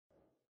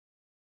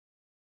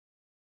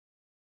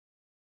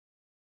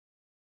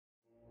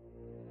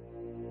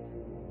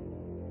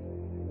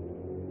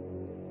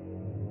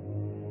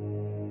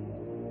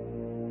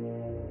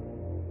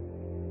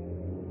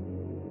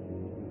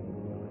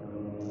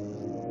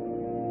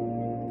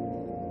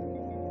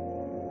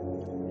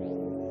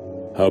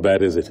How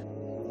bad is it?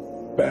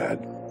 Bad.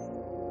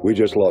 We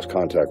just lost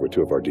contact with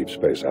 2 of our deep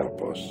space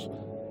outposts.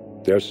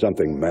 There's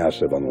something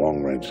massive on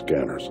long-range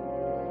scanners.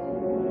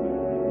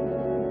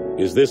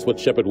 Is this what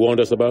Shepard warned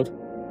us about?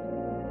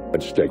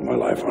 I'd stake my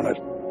life on it.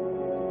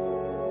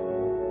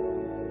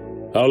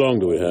 How long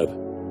do we have?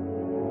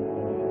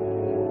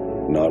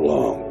 Not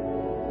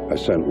long. I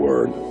sent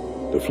word.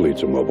 The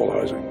fleet's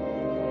immobilizing.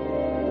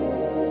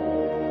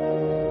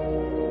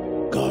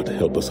 God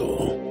help us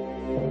all.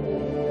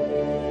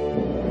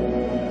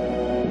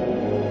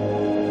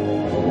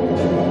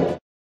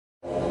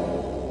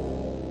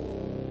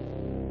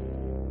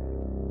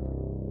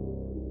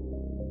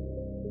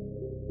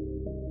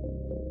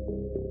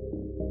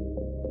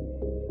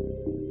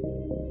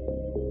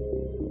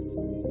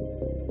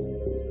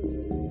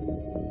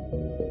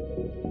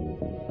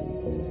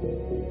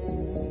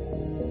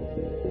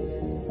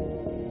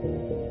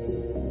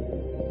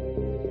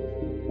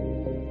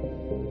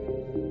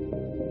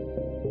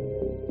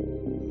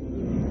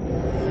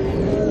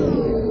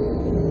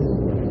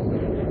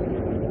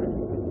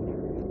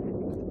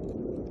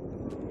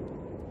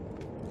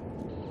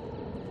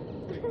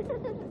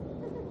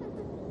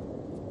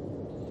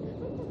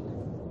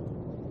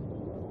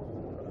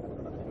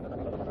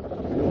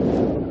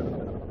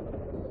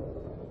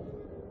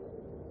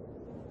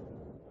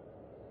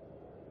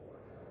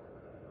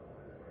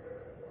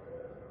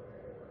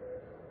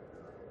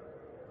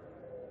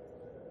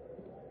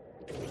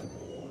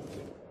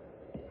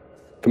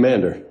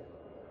 Commander.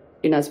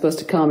 You're not supposed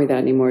to call me that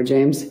anymore,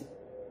 James.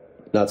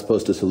 Not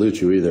supposed to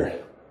salute you either.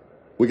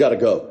 We gotta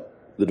go.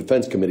 The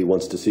Defense Committee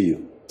wants to see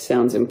you.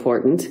 Sounds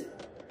important.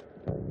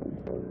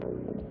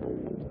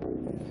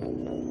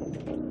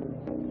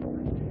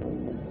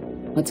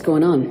 What's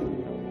going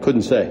on?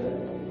 Couldn't say.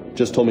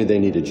 Just told me they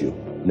needed you.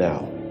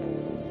 Now.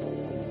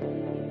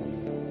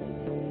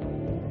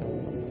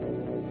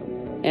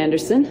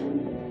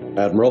 Anderson?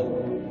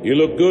 Admiral? You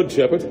look good,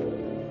 Shepard.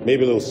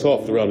 Maybe a little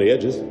soft around the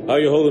edges. How are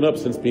you holding up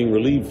since being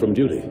relieved from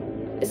duty?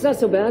 It's not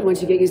so bad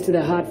once you get used to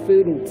the hot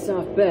food and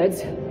soft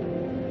beds.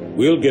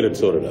 We'll get it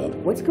sorted out.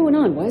 What's going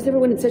on? Why is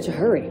everyone in such a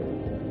hurry?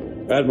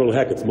 Admiral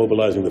Hackett's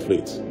mobilizing the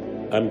fleets.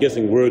 I'm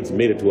guessing word's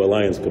made it to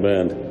Alliance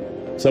Command.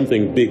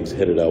 Something big's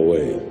headed our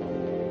way.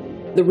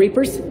 The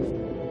Reapers?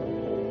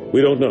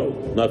 We don't know.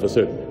 Not for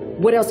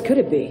certain. What else could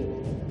it be?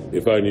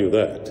 If I knew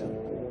that.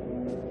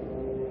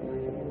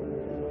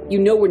 You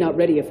know we're not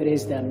ready if it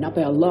is them, not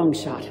by a long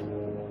shot.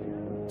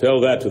 Tell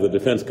that to the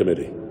Defense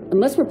Committee.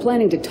 Unless we're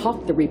planning to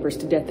talk the Reapers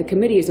to death, the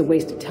committee is a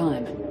waste of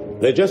time.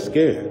 They're just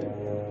scared.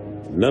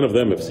 None of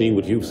them have seen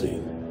what you've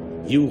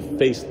seen. You've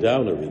faced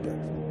down a Reaper.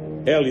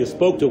 Hell, you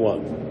spoke to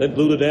one, then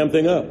blew the damn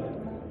thing up.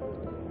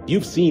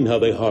 You've seen how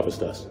they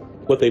harvest us,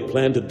 what they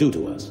plan to do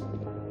to us.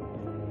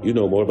 You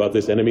know more about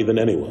this enemy than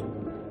anyone.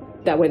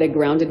 That way they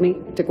grounded me,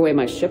 took away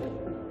my ship?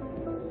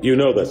 You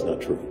know that's not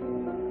true.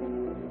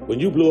 When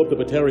you blew up the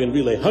Batarian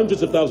relay,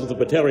 hundreds of thousands of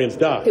Batarians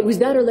died. It was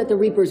that or let the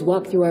Reapers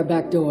walk through our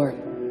back door.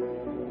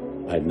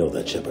 I know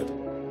that, Shepard.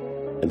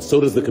 And so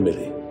does the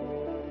committee.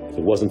 If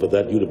it wasn't for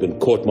that, you'd have been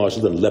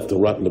court-martialed and left to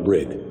rot in the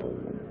brig.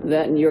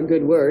 That and your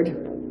good word.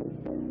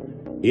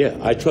 Yeah,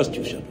 I trust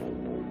you, Shepard.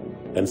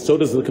 And so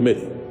does the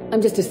committee.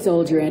 I'm just a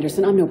soldier,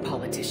 Anderson. I'm no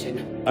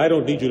politician. I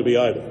don't need you to be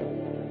either.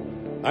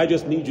 I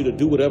just need you to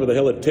do whatever the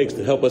hell it takes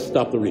to help us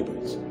stop the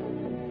Reapers.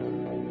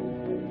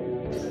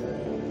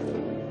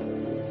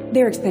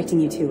 They're expecting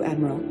you to,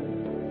 Admiral.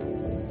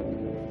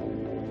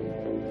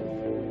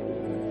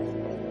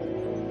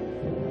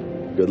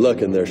 Good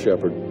luck in there,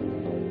 Shepard.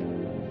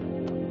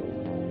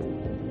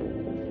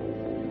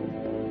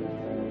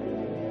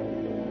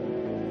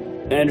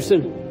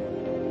 Anderson?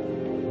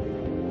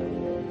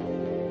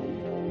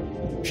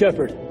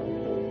 Shepard?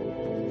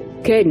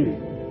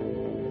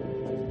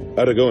 Caden.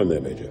 How'd it go in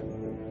there, Major?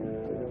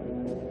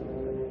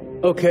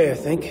 Okay, I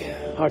think.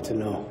 Hard to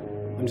know.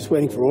 I'm just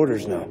waiting for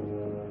orders now.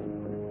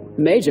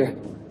 Major?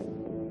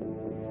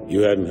 You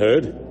hadn't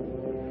heard?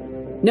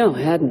 No, I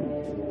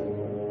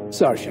hadn't.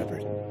 Sorry,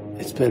 Shepard.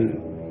 It's been...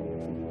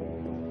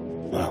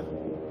 well...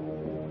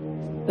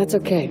 That's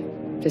okay.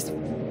 Just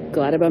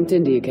glad I bumped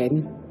into you,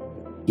 Caden.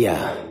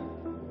 yeah,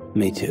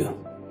 me too.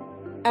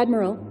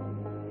 Admiral?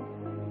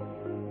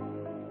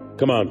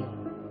 Come on.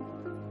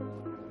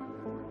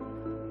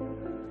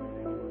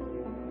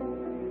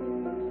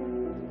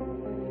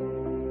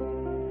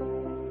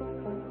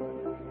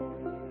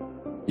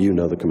 You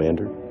know the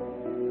commander?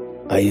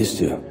 I used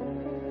to.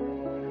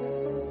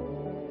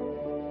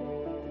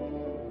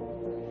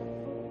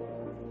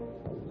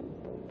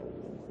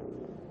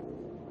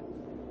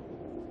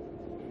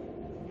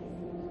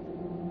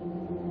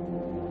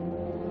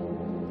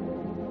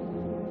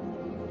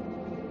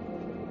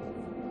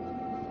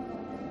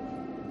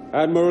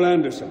 Admiral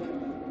Anderson.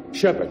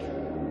 Shepard.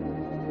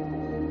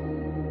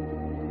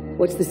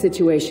 What's the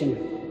situation?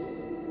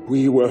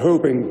 We were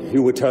hoping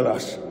you would tell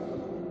us.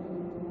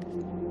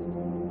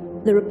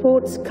 The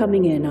reports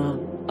coming in are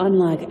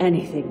unlike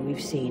anything we've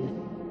seen.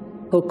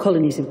 Whole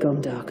colonies have gone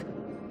dark.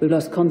 We've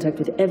lost contact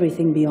with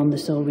everything beyond the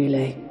Sol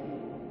Relay.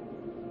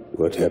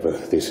 Whatever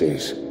this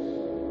is,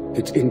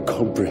 It's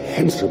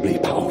incomprehensibly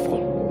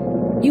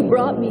powerful. You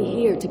brought me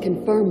here to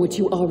confirm what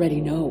you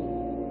already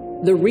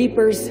know. The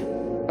Reapers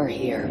are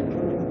here.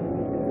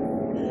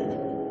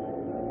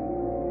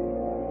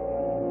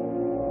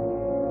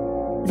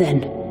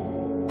 Then,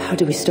 how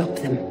do we stop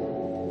them?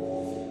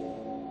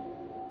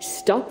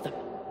 Stop them?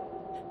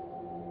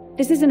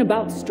 This isn't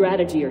about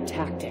strategy or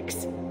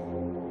tactics.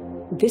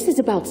 This is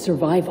about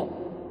survival.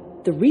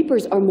 The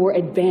Reapers are more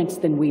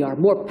advanced than we are,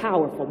 more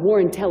powerful, more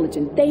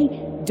intelligent. They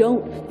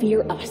don't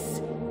fear us.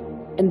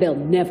 And they'll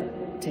never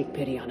take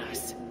pity on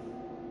us.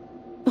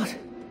 But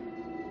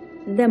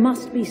there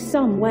must be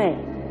some way.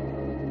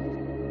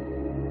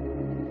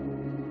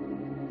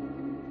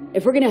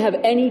 If we're gonna have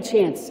any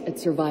chance at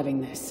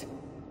surviving this,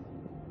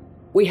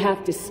 we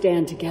have to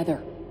stand together.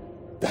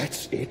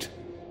 That's it?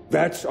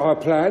 That's our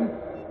plan?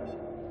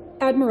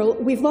 Admiral,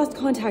 we've lost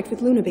contact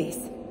with Luna Base.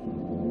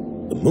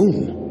 The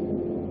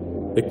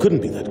moon? It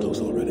couldn't be that close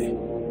already.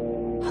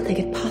 How'd they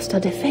get past our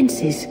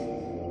defenses?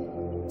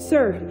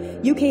 Sir,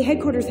 UK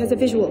headquarters has a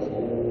visual.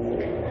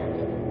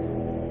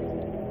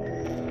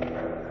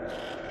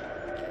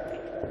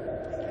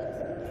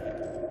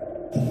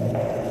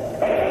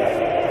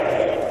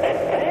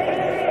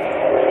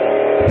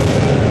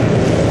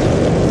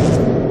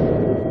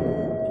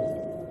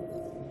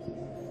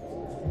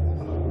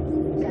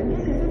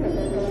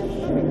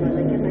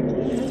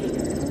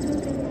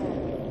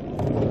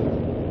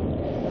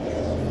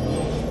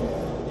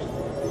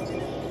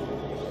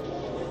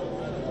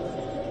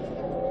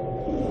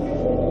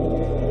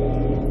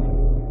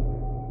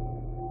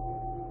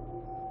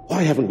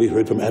 Why haven't we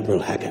heard from Admiral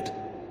Hackett?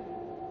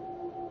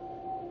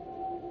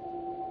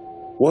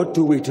 What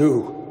do we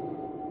do?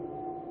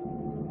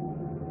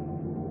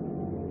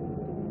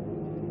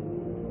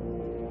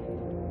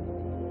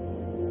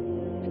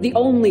 The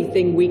only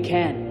thing we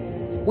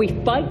can. We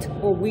fight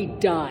or we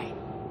die.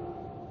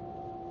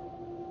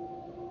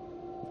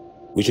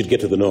 We should get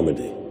to the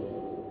Normandy.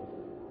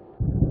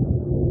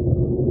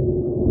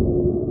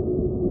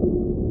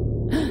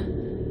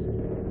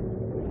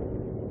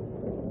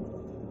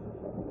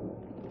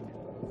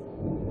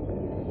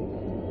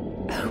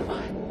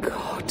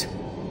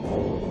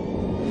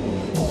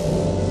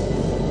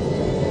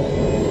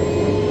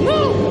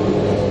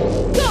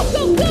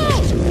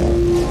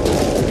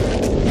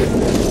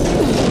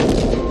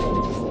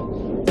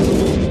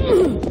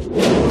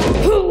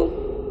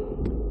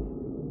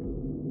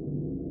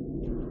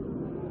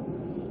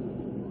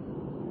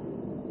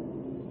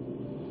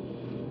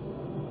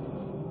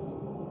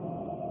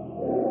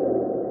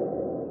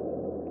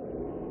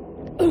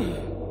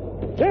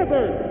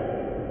 Shepard!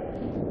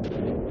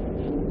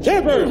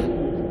 Shepard!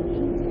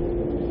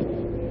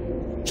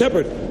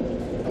 Shepard!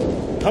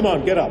 Come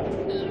on, get up.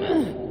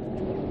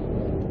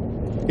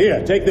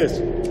 Here, take this.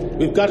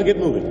 We've got to get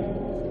moving.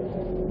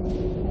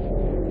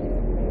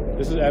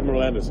 This is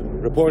Admiral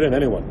Anderson. Report in,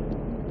 anyone.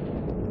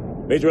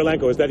 Major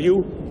Alanko, is that you?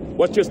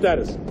 What's your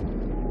status?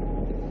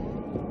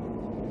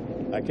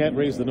 I can't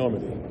raise the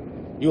Normandy.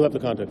 You'll have to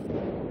contact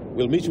them.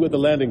 We'll meet you at the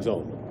landing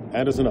zone.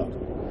 Anderson out.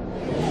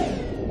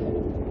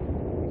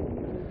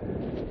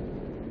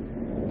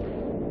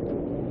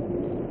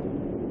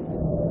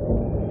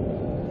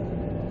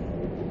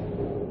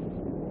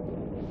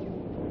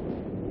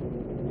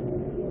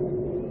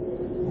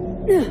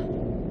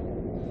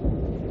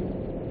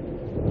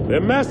 They're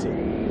massive.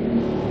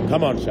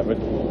 Come on, Shepard.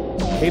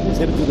 Hayden's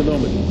headed to the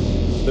Normandy.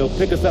 They'll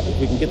pick us up if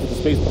we can get to the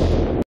spaceport.